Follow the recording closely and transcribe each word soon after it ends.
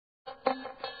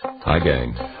Hi,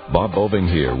 gang. Bob Boving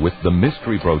here with The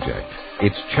Mystery Project.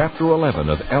 It's Chapter 11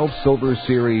 of Elf Silver's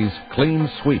series, Clean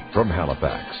Sweep from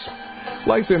Halifax.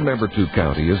 Life in Membertou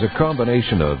County is a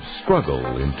combination of struggle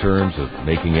in terms of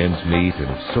making ends meet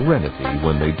and serenity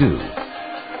when they do.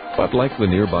 But like the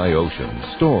nearby ocean,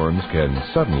 storms can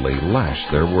suddenly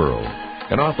lash their world.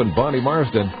 And often Bonnie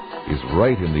Marsden is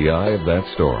right in the eye of that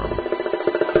storm.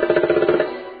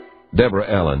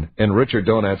 Deborah Allen and Richard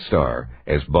Donat star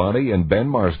as Bonnie and Ben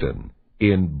Marsden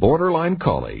in Borderline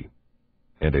Collie.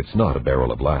 And it's not a barrel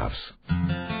of laughs.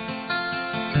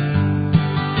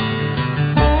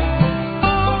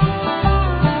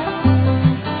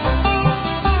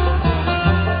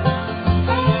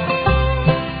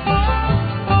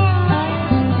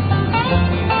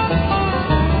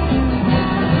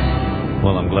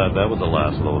 Well, I'm glad that was the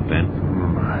last load,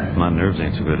 Ben. My nerves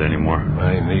ain't so good anymore.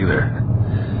 I ain't neither.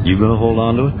 You gonna hold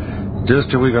on to it? Just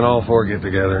till we can all four get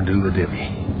together and do the divvy.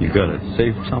 You got it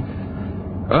safe or something?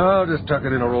 I'll just tuck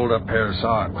it in a rolled-up pair of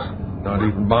socks. Not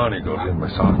even Bonnie goes in my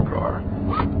sock drawer.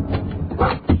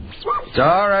 It's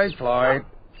all right, Floyd.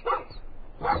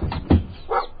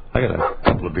 I got a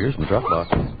couple of beers in the drop box.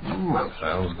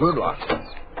 Sounds good, Locke.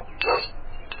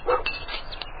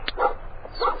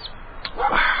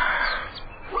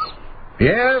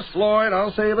 Yes, Floyd,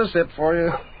 I'll save a sip for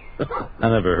you. I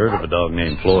never heard of a dog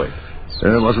named Floyd.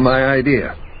 It wasn't my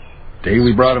idea. Day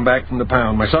we brought him back from the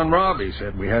pound, my son Robbie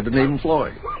said we had to name him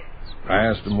Floyd. I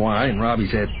asked him why, and Robbie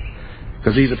said,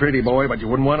 because he's a pretty boy, but you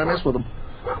wouldn't want to mess with him.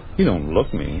 You don't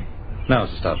look mean. Now's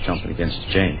to stop jumping against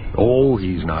the chain. Oh,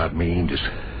 he's not mean, just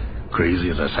crazy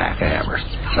as a sack of hammers.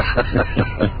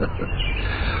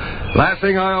 Last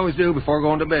thing I always do before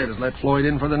going to bed is let Floyd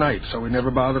in for the night, so we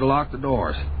never bother to lock the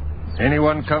doors.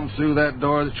 Anyone comes through that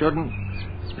door that shouldn't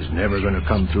is never going to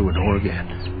come through a door again.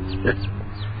 It's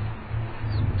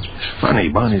funny,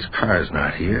 Bonnie's car's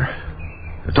not here.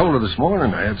 I told her this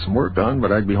morning I had some work on,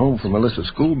 but I'd be home for Melissa's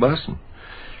school bus, and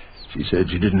she said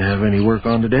she didn't have any work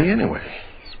on today anyway.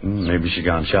 Maybe she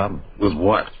gone shopping. With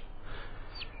what?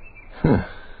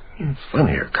 It's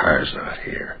funny her car's not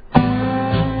here.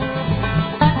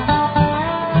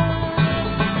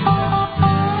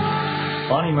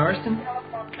 Bonnie Marsden?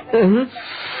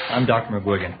 Mm-hmm. I'm Dr.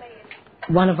 McGuigan.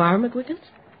 One of our McGuigans?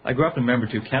 I grew up in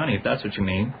Membertou County, if that's what you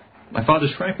mean. My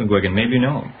father's Frank McGuigan. Maybe you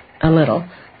know him. A little.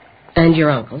 And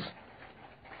your uncle's.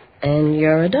 And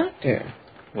you're a doctor.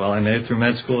 Well, I made it through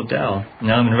med school at Dow.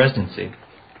 Now I'm in residency.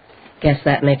 Guess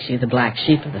that makes you the black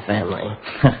sheep of the family.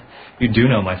 You do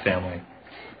know my family.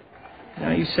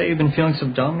 Now, you say you've been feeling some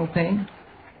abdominal pain?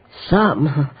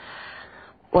 Some.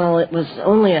 Well, it was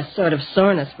only a sort of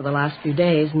soreness for the last few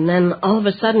days, and then all of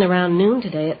a sudden around noon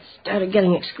today it started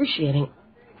getting excruciating.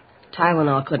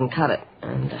 Tylenol couldn't cut it,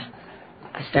 and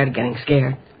I started getting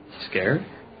scared. Scared?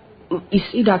 You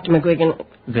see, Dr. McGuigan...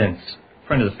 Vince,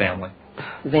 friend of the family.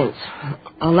 Vince.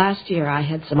 Last year I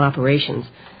had some operations.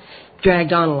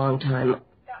 Dragged on a long time.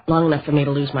 Long enough for me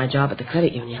to lose my job at the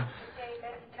credit union.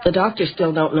 The doctors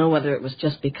still don't know whether it was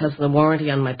just because the warranty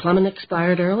on my plumbing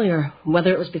expired early or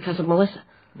whether it was because of Melissa.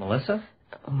 Melissa?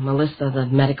 Melissa, the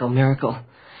medical miracle.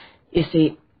 You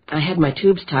see, I had my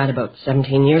tubes tied about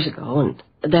 17 years ago, and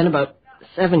then about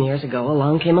 7 years ago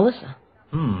along came Melissa.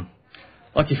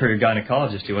 Lucky for your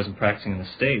gynecologist he wasn't practicing in the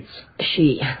States.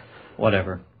 She...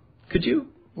 Whatever. Could you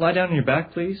lie down on your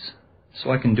back, please?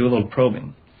 So I can do a little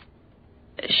probing.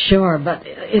 Sure, but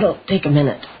it'll take a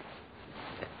minute.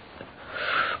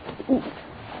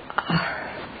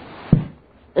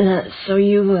 So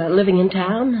you living in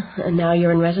town, and now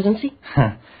you're in residency?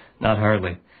 Not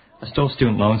hardly. I still have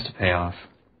student loans to pay off.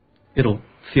 It'll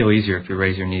feel easier if you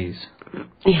raise your knees.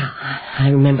 Yeah, I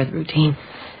remember the routine.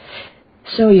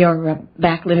 So you're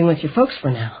back living with your folks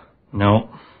for now? No.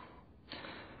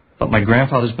 But my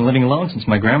grandfather's been living alone since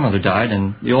my grandmother died,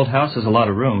 and the old house has a lot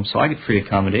of room, so I get free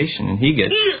accommodation, and he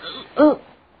gets... Oh.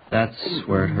 That's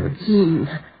where it hurts.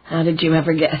 How did you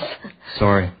ever guess?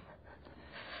 Sorry.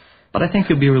 But I think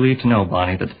you'll be relieved to know,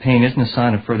 Bonnie, that the pain isn't a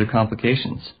sign of further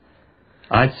complications.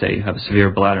 I'd say you have a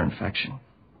severe bladder infection.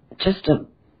 Just a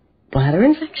bladder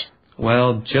infection?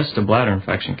 Well, just a bladder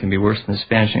infection can be worse than the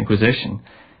Spanish Inquisition,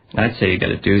 and I'd say you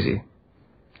got a doozy.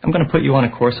 I'm going to put you on a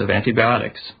course of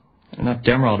antibiotics. Enough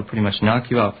Demerol to pretty much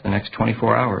knock you out for the next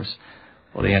 24 hours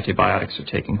while the antibiotics are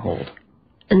taking hold.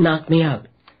 And knock me out?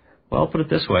 Well, put it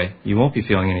this way. You won't be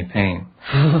feeling any pain.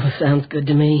 Oh, sounds good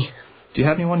to me. Do you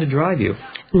have anyone to drive you?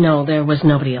 No, there was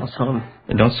nobody else home.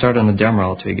 Then don't start on the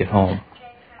Demerol till you get home.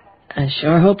 I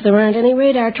sure hope there aren't any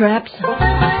radar traps.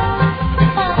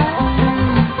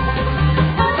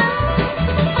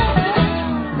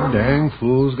 Dang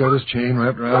fool's got his chain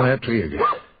wrapped around that tree again.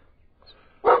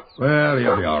 Well,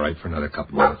 he'll be all right for another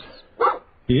couple minutes.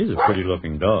 He is a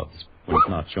pretty-looking dog when he's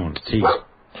not showing his teeth.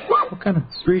 What kind of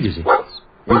breed is he?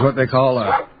 He's what they call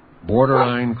a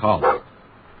borderline collie.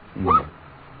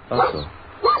 Thought so.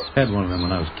 Had one of them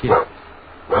when I was a kid.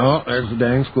 Oh, there's the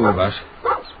dang school bus.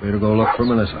 Better go look for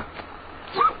Melissa.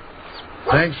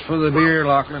 Thanks for the beer,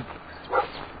 Lachlan.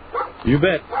 You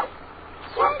bet.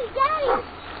 Daddy!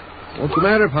 What's the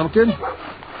matter, Pumpkin?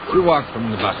 You walked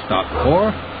from the bus stop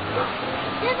before.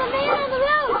 There's a man on the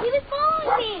road. He was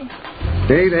following me.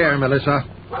 Stay there, Melissa.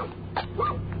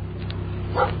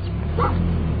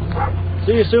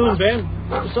 See you soon, Ben.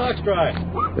 Get the socks dry.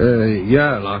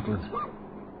 Yeah, Lachlan.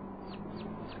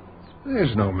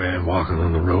 There's no man walking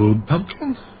on the road,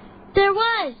 Pumpkin. There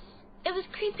was. It was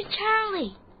Creepy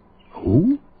Charlie.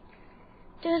 Who?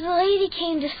 There was a lady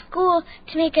came to school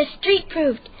to make us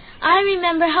street-proofed. I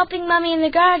remember helping Mommy in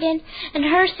the garden and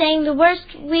her saying the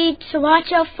worst weed to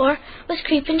watch out for was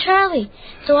Creepin' Charlie.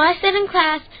 So I said in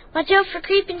class, watch out for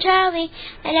Creepin' Charlie,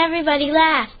 and everybody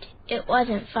laughed. It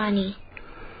wasn't funny.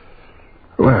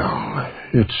 Well,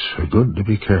 it's good to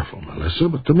be careful, Melissa,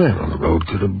 but the man on the road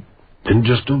could have been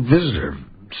just a visitor,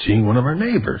 seeing one of our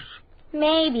neighbors.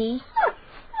 Maybe.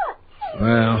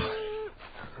 Well,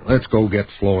 let's go get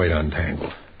Floyd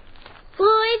untangled.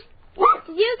 Floyd,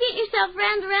 did you get yourself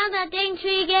rammed around that dang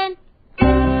tree again?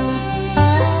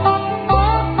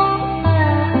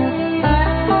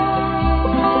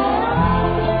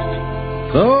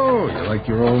 So, you like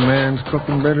your old man's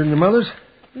cooking better than your mother's?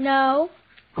 No.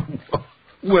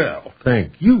 Well,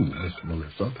 thank you, Miss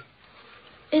Melissa.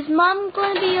 Is Mom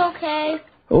going to be okay?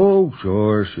 Oh,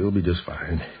 sure, she'll be just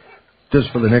fine.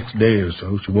 Just for the next day or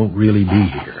so, she won't really be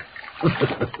here.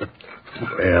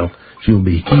 Well, she'll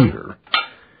be here.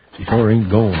 She sure ain't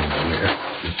going anywhere.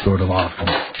 She's sort of off in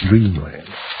dreamland.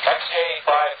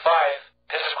 XK55,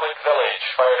 this is Quick Village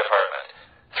Fire Department.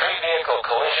 3-vehicle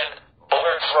collision,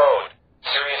 Bullards Road.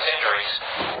 Serious injuries.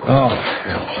 Oh,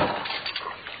 hell.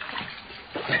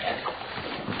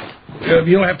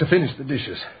 You'll have to finish the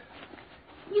dishes.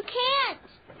 You can't.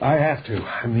 I have to.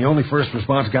 I'm the only first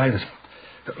response guy that's...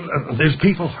 There's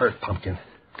people hurt, Pumpkin.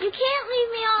 You can't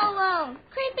leave me all alone.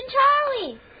 Creepin'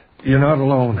 Charlie. You're not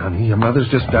alone, honey. Your mother's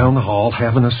just down the hall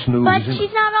having a snooze. But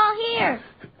she's not all here.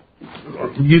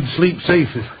 You'd sleep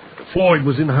safe if Floyd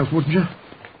was in the house, wouldn't you?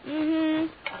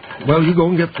 Mm-hmm. Well, you go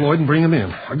and get Floyd and bring him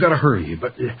in. I've got to hurry you.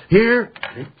 But here,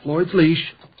 take Floyd's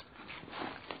leash.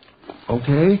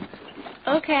 Okay?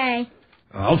 Okay.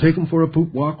 I'll take him for a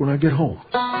poop walk when I get home.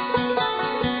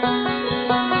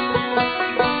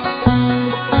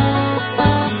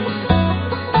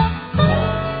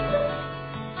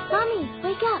 Mommy,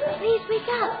 wake up. Please wake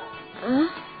up. Huh?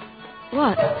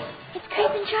 What? It's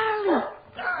Creepin' Charlie.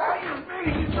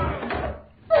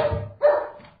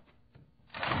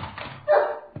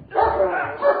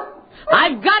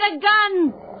 I've got a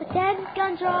gun! But Dad's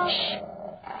guns are all...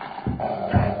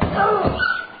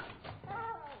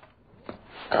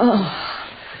 Oh.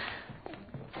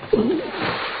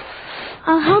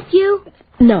 I'll help you.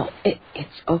 No,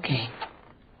 it's okay.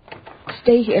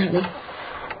 Stay here, honey.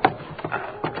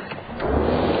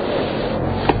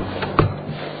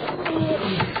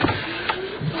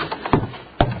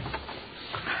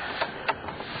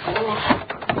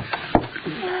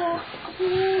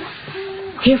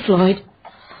 Here, Floyd.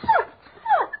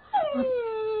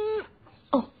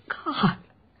 Oh, God.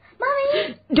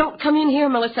 Mommy. Don't come in here,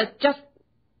 Melissa. Just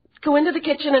go into the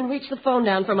kitchen and reach the phone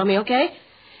down for Mommy, okay?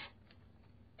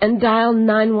 And dial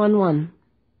 911.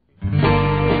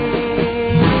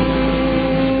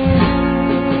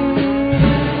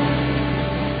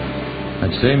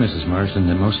 I'd say, Mrs. Marsden,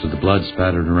 that most of the blood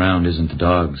spattered around isn't the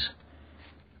dog's.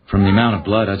 From the amount of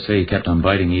blood, I'd say he kept on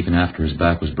biting even after his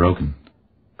back was broken.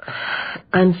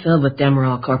 I'm filled with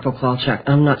Demerol, Corporal Qualchuk.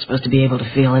 I'm not supposed to be able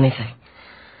to feel anything.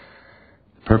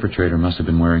 The perpetrator must have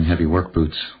been wearing heavy work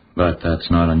boots, but that's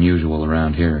not unusual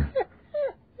around here.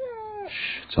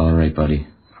 Shh, it's all right, buddy.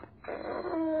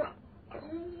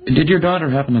 Did your daughter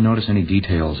happen to notice any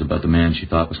details about the man she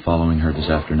thought was following her this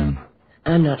afternoon?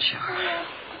 I'm not sure.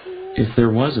 If there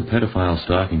was a pedophile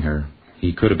stalking her,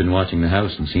 he could have been watching the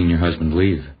house and seen your husband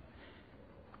leave.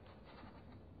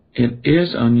 It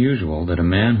is unusual that a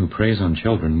man who preys on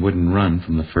children wouldn't run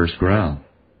from the first growl.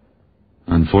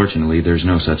 Unfortunately, there's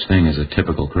no such thing as a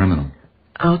typical criminal.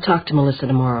 I'll talk to Melissa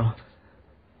tomorrow.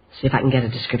 See if I can get a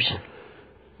description.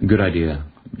 Good idea,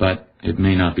 but it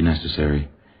may not be necessary.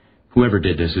 Whoever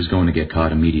did this is going to get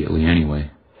caught immediately anyway.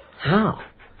 How?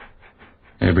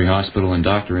 Every hospital and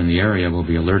doctor in the area will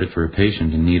be alerted for a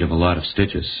patient in need of a lot of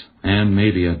stitches, and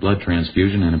maybe a blood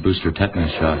transfusion and a booster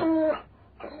tetanus shot.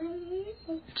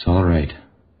 It's all right.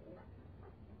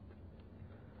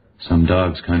 Some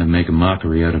dogs kind of make a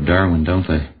mockery out of Darwin, don't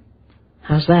they?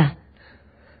 How's that?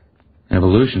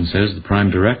 Evolution says the prime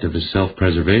directive is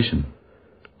self-preservation.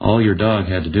 All your dog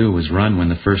had to do was run when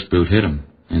the first boot hit him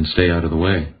and stay out of the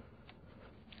way.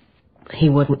 He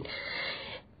wouldn't.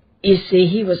 You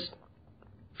see,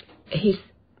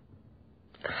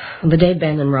 The day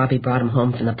Ben and Robbie brought him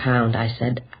home from the pound, I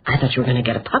said, I thought you were going to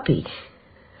get a puppy.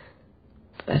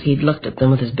 But he'd looked at them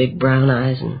with his big brown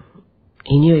eyes, and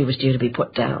he knew he was due to be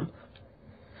put down.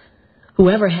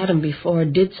 Whoever had him before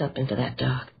did something to that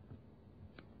dog.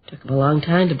 Took him a long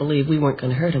time to believe we weren't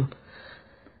going to hurt him.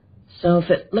 So if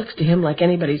it looks to him like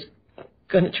anybody's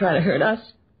going to try to hurt us...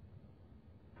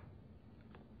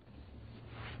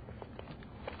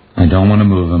 I don't want to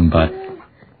move him, but...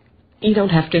 You don't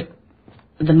have to.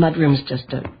 The mudroom's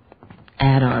just a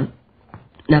add-on.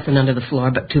 Nothing under the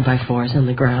floor but 2x4s on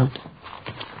the ground.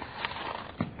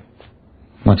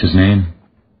 What's his name?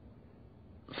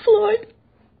 Floyd.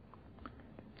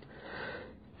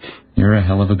 You're a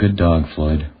hell of a good dog,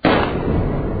 Floyd.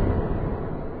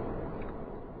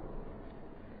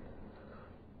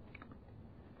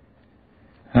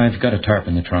 I've got a tarp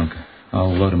in the trunk.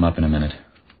 I'll load him up in a minute.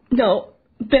 No,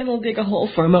 Ben will dig a hole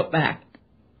for him out back.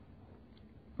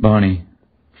 Bonnie,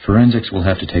 forensics will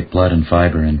have to take blood and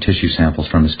fiber and tissue samples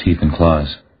from his teeth and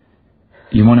claws.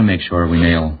 You want to make sure we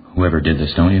nail whoever did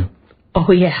this, don't you?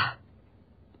 Oh, yeah.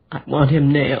 I want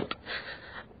him nailed.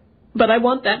 But I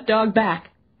want that dog back.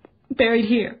 Buried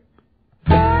here.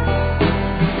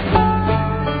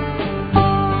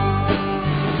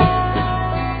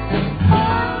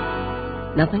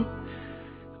 Nothing?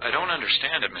 I don't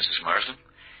understand it, Mrs. Marsden.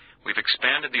 We've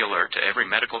expanded the alert to every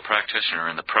medical practitioner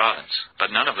in the province,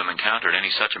 but none of them encountered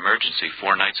any such emergency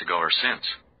 4 nights ago or since.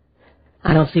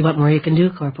 I don't see what more you can do,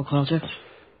 Corporal Coulter.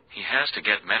 He has to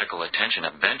get medical attention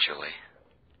eventually.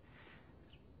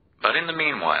 But in the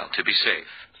meanwhile, to be safe,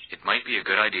 it might be a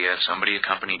good idea if somebody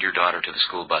accompanied your daughter to the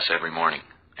school bus every morning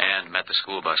and met the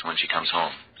school bus when she comes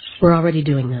home. We're already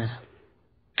doing that.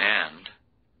 And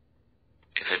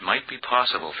if it might be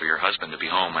possible for your husband to be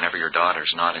home whenever your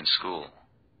daughter's not in school.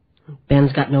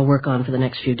 Ben's got no work on for the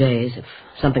next few days. If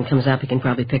something comes up, he can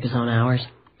probably pick his own hours.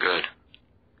 Good.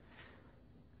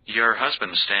 Your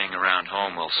husband staying around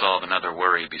home will solve another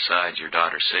worry besides your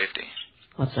daughter's safety.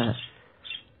 What's that?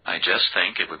 I just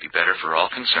think it would be better for all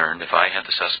concerned if I had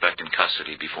the suspect in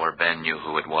custody before Ben knew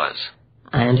who it was.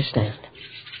 I understand.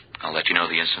 I'll let you know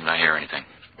the instant I hear anything.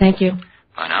 Thank you.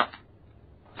 Bye now.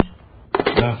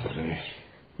 Nothing.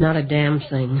 Not a damn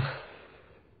thing.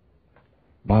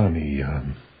 Bonnie,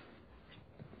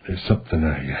 there's something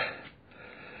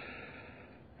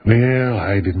Well,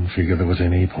 I didn't figure there was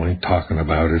any point talking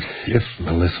about it if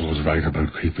Melissa was right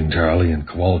about creeping Charlie and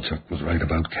Kowalczyk was right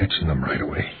about catching them right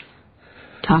away.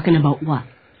 Talking about what?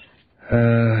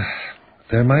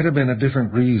 There might have been a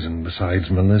different reason besides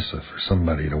Melissa for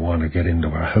somebody to want to get into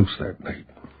our house that night.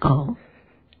 Oh?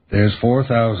 There's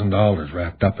 $4,000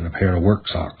 wrapped up in a pair of work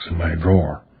socks in my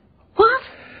drawer. What?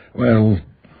 Well,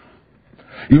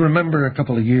 you remember a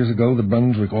couple of years ago the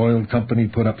Brunswick Oil Company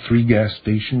put up 3 gas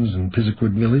stations in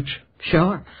Pisiquid Village?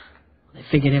 Sure. They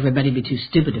figured everybody'd be too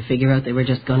stupid to figure out they were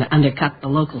just going to undercut the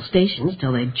local stations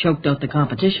till they'd choked out the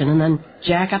competition and then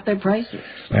jack up their prices.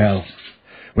 Well,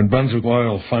 when Brunswick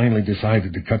Oil finally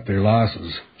decided to cut their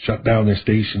losses, shut down their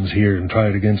stations here and try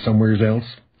it again somewhere else,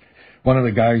 one of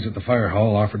the guys at the fire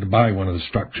hall offered to buy one of the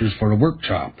structures for a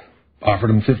workshop.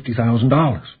 Offered him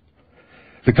 $50,000.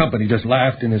 The company just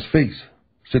laughed in his face.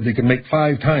 Said they could make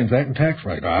 5 times that in tax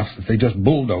write-offs if they just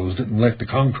bulldozed it and left the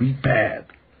concrete pad.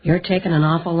 You're taking an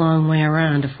awful long way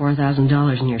around to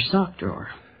 $4,000 in your sock drawer.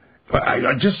 Well,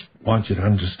 I just want you to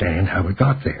understand how it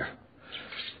got there.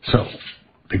 So,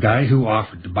 the guy who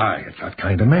offered to buy it got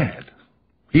kind of mad.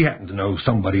 He happened to know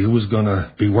somebody who was going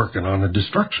to be working on a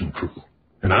destruction crew.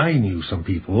 And I knew some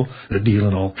people that deal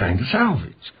in all kinds of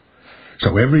salvage.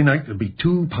 So every night there'd be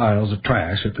 2 piles of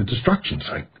trash at the destruction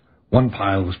site. One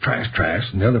pile was trash,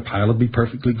 and the other pile would be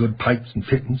perfectly good pipes and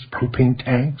fittings, propane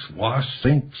tanks, wash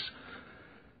sinks.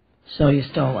 So you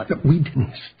stole it? We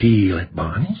didn't steal it,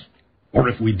 Bonnie. Or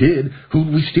if we did,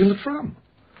 who'd we steal it from?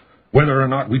 Whether or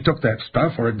not we took that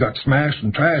stuff or it got smashed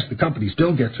and trashed, the company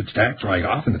still gets its tax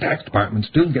write-off and the tax department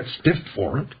still gets stiffed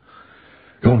for it.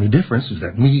 The only difference is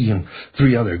that me and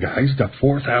 3 other guys got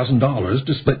 $4,000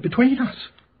 to split between us.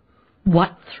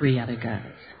 What 3 other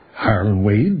guys? Harlan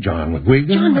Wade, John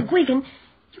McGuigan. John McGuigan?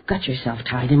 You got yourself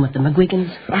tied in with the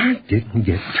McGuigans. I didn't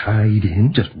get tied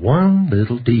in, just one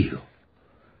little deal.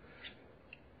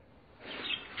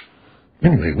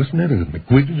 Anyway, wasn't it a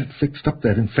McGuigan that fixed up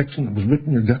that infection that was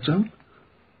ripping your guts out?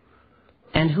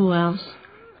 And who else?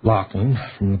 Lachlan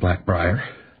from the Blackbriar.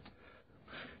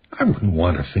 I wouldn't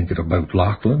want to think it about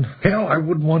Lachlan. Hell, I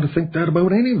wouldn't want to think that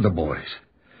about any of the boys.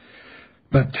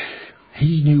 But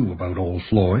he knew about old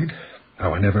Floyd,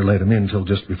 how I never let him in till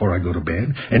just before I go to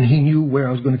bed, and he knew where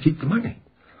I was going to keep the money.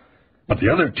 But the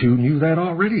other two knew that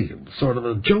already. It was sort of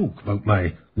a joke about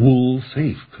my wool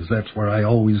safe, because that's where I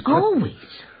always kept... Always?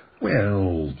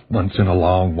 Well, once in a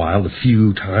long while, a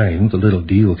few times, a little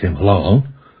deal came along.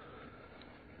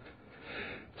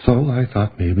 So I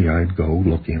thought maybe I'd go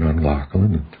look in on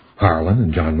Lachlan and Harlan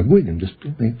and John McGuigan just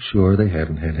to make sure they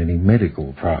haven't had any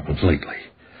medical problems lately.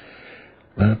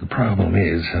 But the problem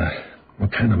is, I'm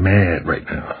kind of mad right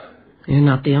now. You're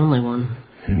not the only one.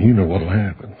 And you know what'll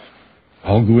happen.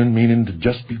 I'll go in meaning to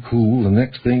just be cool, and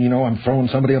next thing you know, I'm throwing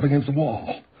somebody up against the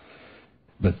wall.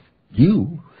 But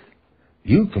you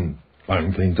can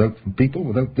find things out from people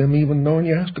without them even knowing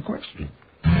you asked a question.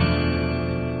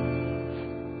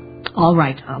 All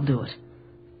right, I'll do it.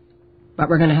 But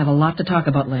we're going to have a lot to talk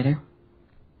about later.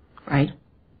 Right?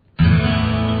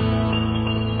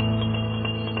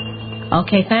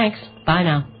 Okay, thanks. Bye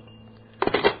now.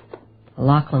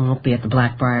 Lachlan won't be at the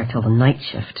Blackbriar till the night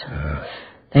shift.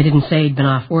 They didn't say he'd been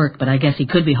off work, but I guess he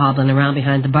could be hobbling around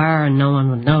behind the bar and no one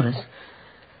would notice.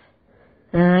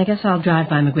 I guess I'll drive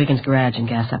by McGuigan's garage and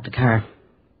gas up the car.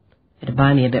 It'd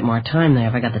buy me a bit more time there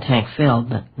if I got the tank filled,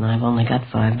 but I've only got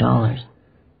 $5.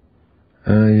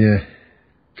 I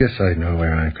guess I know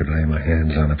where I could lay my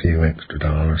hands on a few extra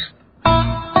dollars.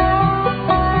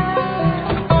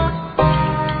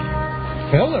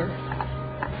 Filler?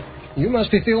 You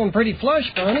must be feeling pretty flush,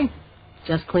 Bonnie.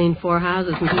 Just cleaned 4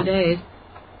 houses in 2 days.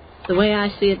 The way I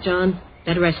see it, John,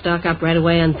 better I stock up right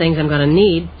away on things I'm going to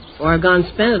need, or I've gone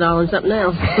and spent it all on something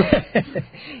else.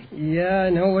 Yeah, I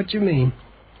know what you mean.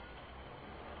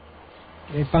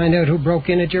 They find out who broke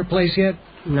in at your place yet?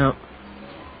 No.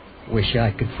 Wish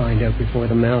I could find out before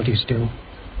the Mounties do.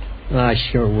 I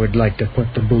sure would like to put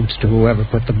the boots to whoever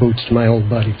put the boots to my old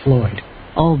buddy Floyd.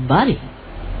 Old buddy?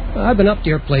 I've been up to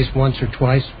your place once or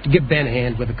twice to give Ben a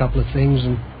hand with a couple of things,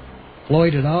 and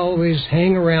Floyd would always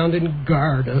hang around and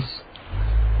guard us.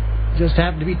 Just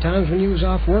happened to be times when he was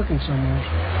off working somewhere.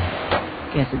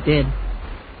 Guess it did.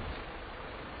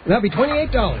 That'll be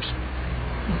 $28.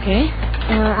 Okay.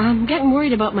 I'm getting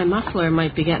worried about my muffler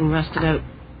might be getting rusted out.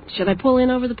 Should I pull in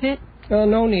over the pit?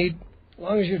 No need. As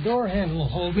long as your door handle will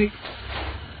hold me.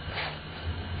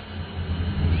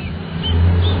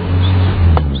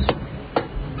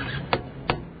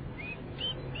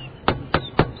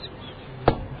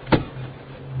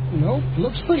 Nope,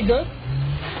 looks pretty good.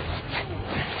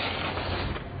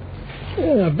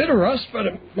 Yeah, a bit of rust, but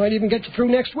it might even get you through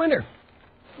next winter.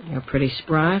 You're pretty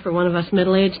spry for one of us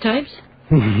middle-aged types.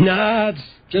 Nah, it's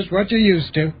just what you're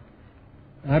used to.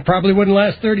 I probably wouldn't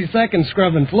last 30 seconds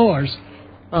scrubbing floors.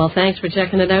 Well, thanks for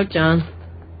checking it out, John.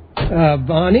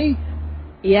 Bonnie?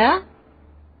 Yeah?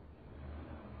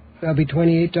 That'll be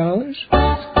 $28.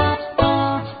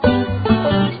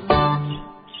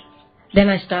 Then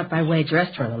I stopped by Wade's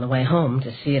restaurant on the way home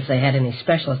to see if they had any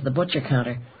specials at the butcher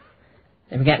counter.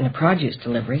 They were getting a produce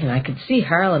delivery, and I could see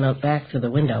Harlan out back through the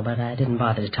window, but I didn't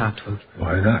bother to talk to him.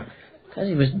 Why not? Because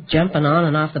he was jumping on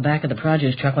and off the back of the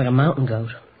produce truck like a mountain goat.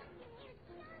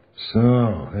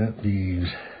 So, that leaves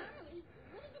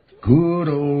good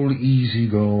old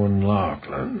easygoing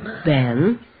Lachlan.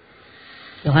 Ben,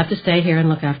 you'll have to stay here and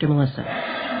look after Melissa.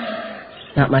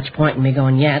 Not much point in me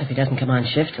going yet if he doesn't come on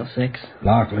shift till 6.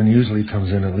 Lachlan usually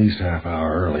comes in at least half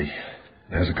hour early.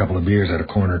 Has a couple of beers at a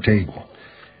corner table.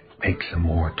 Makes him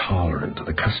more tolerant to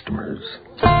the customers.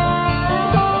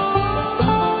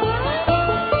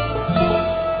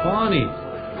 Bonnie,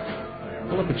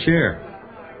 pull up a chair.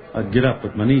 I'd get up,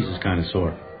 but my knees is kind of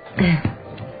sore.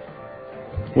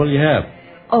 What do you have?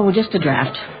 Oh, just a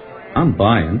draft. I'm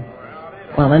buying.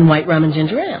 Well, then white rum and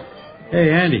ginger ale.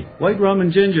 Hey, Andy, white rum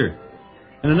and ginger.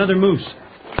 And another moose.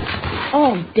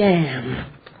 Oh, damn.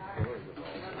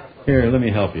 Here, let me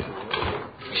help you.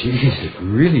 Jeez, it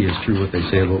really is true what they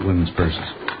say about women's purses.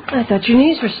 I thought your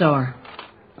knees were sore.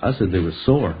 I said they were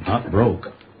sore, not broke.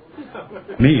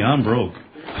 Me, I'm broke,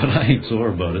 but I ain't sore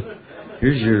about it.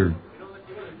 Here's your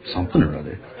something or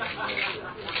other.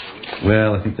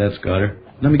 Well, I think that's got her.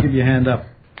 Let me give you a hand up.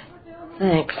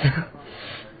 Thanks.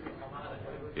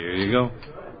 Here you go.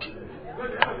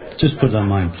 Just put it on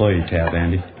my employee tab,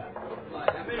 Andy.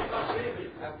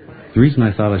 The reason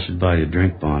I thought I should buy you a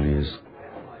drink, Bonnie, is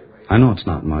I know it's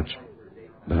not much,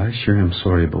 but I sure am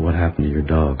sorry about what happened to your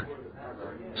dog.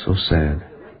 So sad.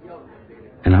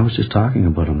 And I was just talking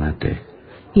about him that day.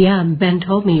 Yeah, Ben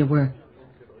told me you were.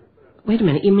 Wait a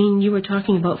minute, you mean you were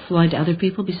talking about Floyd to other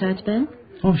people besides Ben?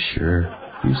 Oh, sure.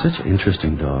 He was such an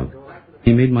interesting dog.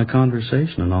 He made my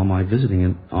conversation and all my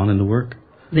visiting on into work.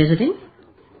 Visiting?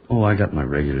 Oh, I got my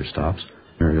regular stops.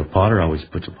 Muriel Potter always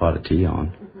puts a pot of tea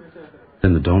on.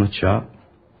 Then the donut shop.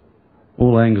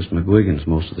 Old Angus McGuigan's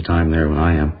most of the time there when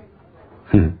I am.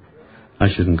 I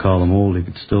shouldn't call him old. He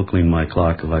could still clean my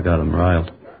clock if I got him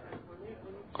riled.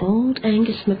 Old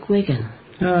Angus McGuigan.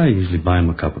 I usually buy him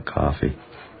a cup of coffee.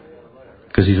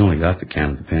 Because he's only got the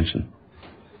Canada pension.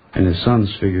 And his sons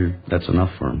figure that's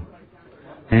enough for him.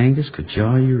 Angus could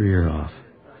jaw your ear off.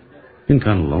 Been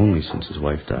kind of lonely since his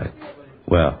wife died.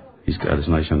 Well, he's got his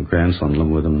nice young grandson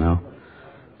living with him now.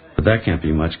 But that can't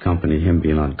be much company, him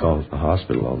being on call at the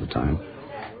hospital all the time.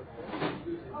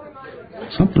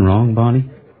 Something wrong, Bonnie?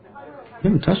 You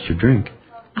haven't touched your drink.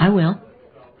 I will.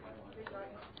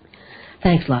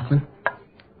 Thanks, Lachlan.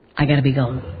 I gotta be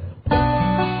going.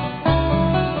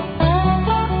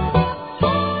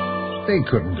 They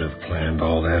couldn't have planned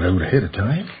all that out ahead of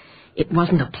time. It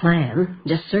wasn't a plan,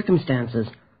 just circumstances.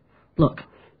 Look,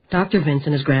 Dr. Vince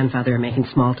and his grandfather are making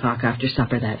small talk after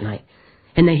supper that night,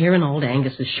 and they hear on old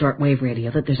Angus's shortwave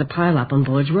radio that there's a pile-up on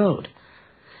Bullard's Road.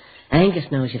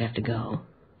 Angus knows you'd have to go.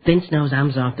 Vince knows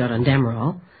I'm zonked out on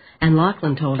Demerol, and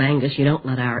Lachlan told Angus you don't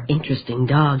let our interesting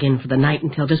dog in for the night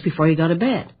until just before you go to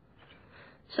bed.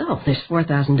 So there's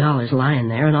 $4,000 lying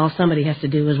there, and all somebody has to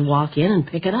do is walk in and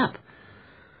pick it up.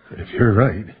 If you're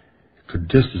right, it could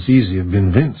just as easily have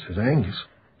been Vince as Angus.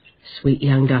 Sweet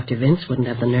young Dr. Vince wouldn't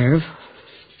have the nerve.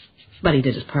 But he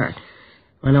did his part.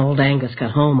 When old Angus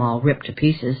got home all ripped to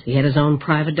pieces, he had his own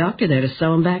private doctor there to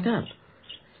sew him back up.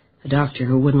 A doctor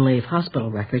who wouldn't leave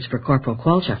hospital records for Corporal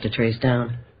Kowalchuk to trace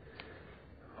down.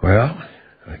 Well,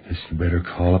 I guess you better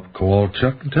call up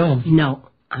Kowalchuk and tell him. No,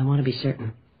 I want to be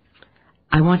certain.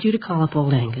 I want you to call up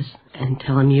old Angus and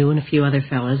tell him you and a few other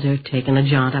fellas are taking a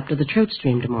jaunt up to the trout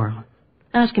stream tomorrow.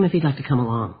 Ask him if he'd like to come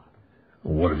along.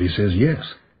 What if he says yes?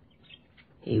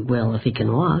 He will if he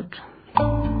can walk. Well,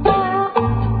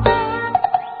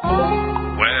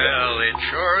 it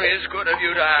sure is good of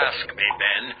you to ask me,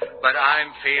 Ben, but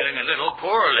I'm feeling a little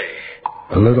poorly.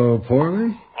 A little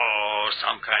poorly? Oh,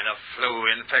 some kind of flu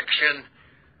infection.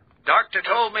 Doctor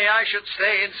told me I should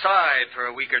stay inside for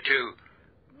a week or two.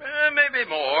 Maybe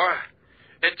more.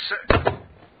 It's...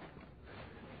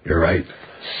 You're right.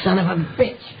 Son of a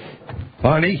bitch.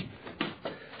 Bonnie?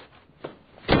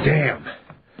 Damn.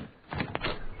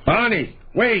 Bonnie,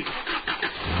 wait.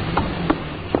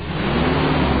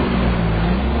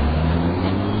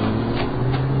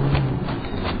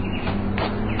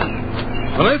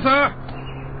 Melissa?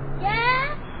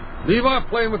 Yeah? Leave off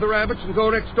playing with the rabbits and go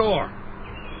next door.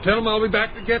 Tell them I'll be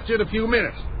back to get you in a few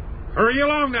minutes. Hurry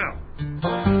along now.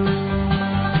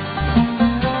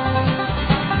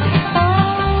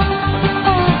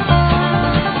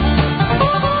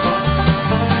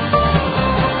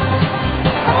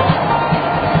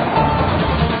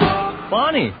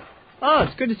 Bonnie! Oh,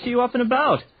 it's good to see you up and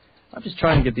about. I'm just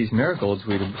trying to get these marigolds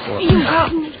weeded before... You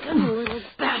little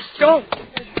bastard. Go!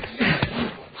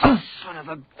 Son of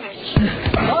a bitch.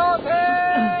 Stop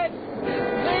it!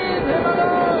 Leave him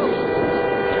alone!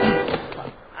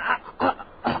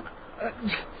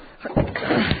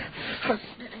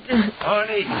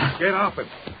 Bonnie, get off it.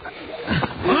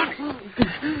 Bonnie!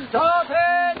 Stop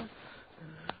it!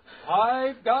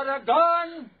 I've got a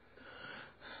gun!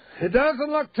 It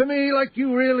doesn't look to me like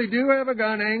you really do have a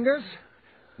gun, Angus.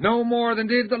 No more than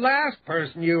did the last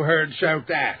person you heard shout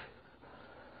that.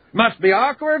 Must be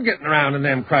awkward getting around in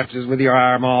them crutches with your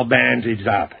arm all bandaged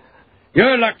up.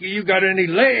 You're lucky you got any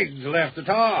legs left at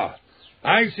all.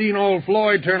 I seen old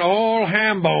Floyd turn a whole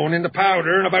ham bone into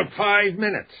powder in about 5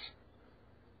 minutes.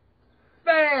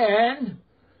 Ben,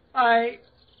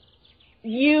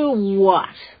 You what?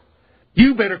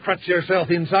 You better crutch yourself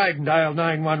inside and dial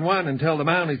 911 and tell the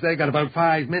Mounties they got about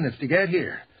 5 minutes to get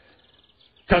here.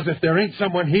 'Cause if there ain't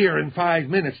someone here in 5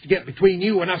 minutes to get between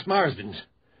you and us Marsdens,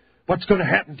 what's going to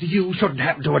happen to you shouldn't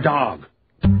happen to a dog.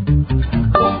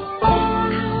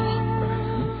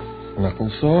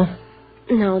 Knuckles sore?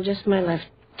 No, just my left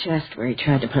chest where he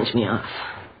tried to punch me off.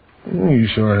 Well, you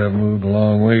sure have moved a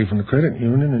long way from the credit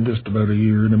union in just about a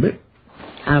year and a bit.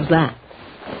 How's that?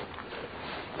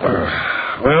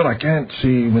 Well, I can't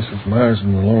see Mrs.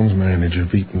 Marsden, the loans manager,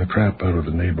 beating the crap out of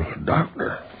the neighborhood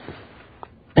doctor.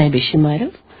 Maybe she might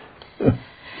have.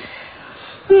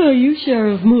 Oh, you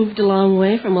sure have moved a long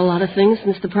way from a lot of things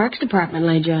since the Parks Department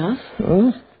laid you off.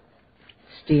 Huh?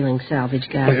 Stealing salvage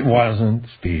guys. It wasn't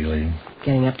stealing.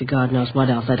 Getting up to God knows what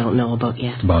else I don't know about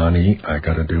yet. Bonnie, I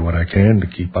gotta do what I can to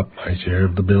keep up my share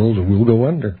of the bills or we'll go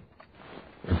under.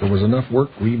 If there was enough work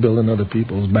rebuilding other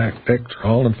people's back decks or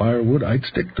hauling firewood, I'd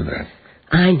stick to that.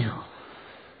 I know.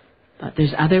 But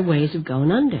there's other ways of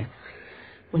going under.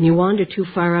 When you wander too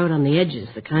far out on the edges,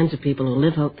 the kinds of people who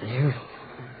live out there,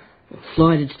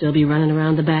 Floyd would still be running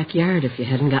around the backyard if you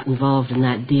hadn't got involved in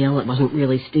that deal that wasn't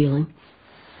really stealing.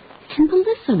 And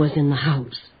Melissa was in the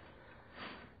house.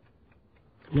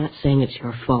 I'm not saying it's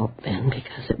your fault, Ben,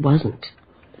 because it wasn't.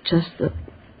 Just that...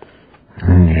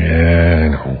 Yeah, I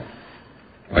know.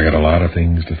 I got a lot of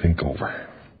things to think over.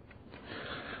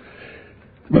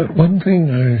 But one thing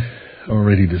I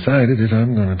already decided is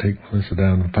I'm going to take Melissa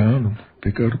down the pound and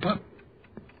pick out a pup.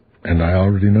 And I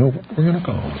already know what we're going to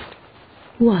call him.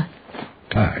 What?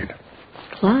 Clyde.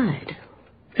 Clyde?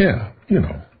 Yeah, you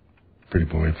know. Pretty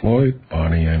boy Floyd,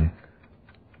 Bonnie, and...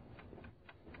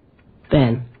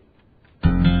 Ben.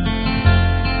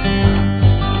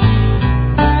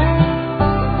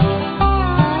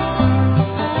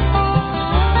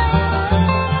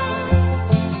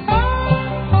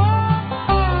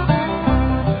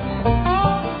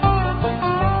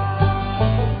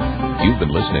 You've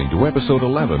been listening to episode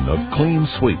 11 of Clean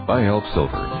Sweep by Elf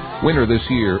Silver, winner this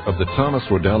year of the Thomas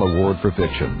Rodell Award for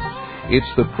Fiction. It's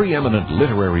the preeminent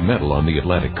literary medal on the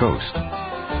Atlantic coast.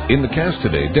 In the cast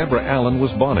today, Deborah Allen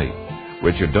was Bonnie,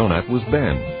 Richard Donat was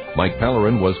Ben, Mike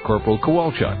Pellerin was Corporal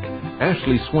Kowalchuk,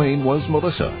 Ashley Swain was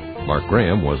Melissa, Mark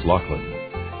Graham was Lachlan,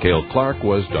 Cale Clark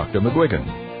was Dr.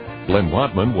 McGuigan, Glenn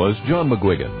Watman was John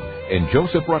McGuigan, and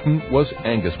Joseph Rutten was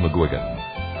Angus McGuigan.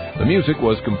 The music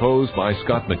was composed by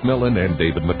Scott McMillan and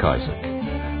David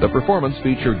McIsaac. The performance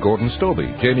featured Gordon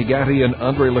Stobie, Jamie Gatty, and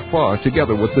Andre Lacroix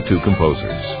together with the two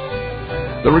composers.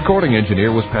 The recording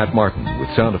engineer was Pat Martin,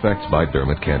 with sound effects by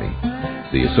Dermot Kenny.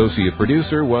 The associate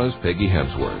producer was Peggy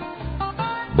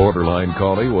Hemsworth. Borderline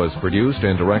Collie was produced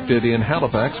and directed in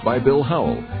Halifax by Bill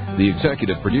Howell, the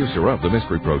executive producer of the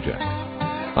Mystery Project.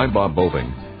 I'm Bob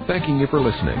Boving, thanking you for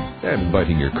listening and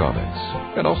inviting your comments,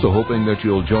 and also hoping that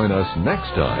you'll join us next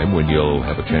time when you'll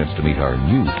have a chance to meet our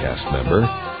new cast member,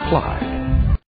 Clyde.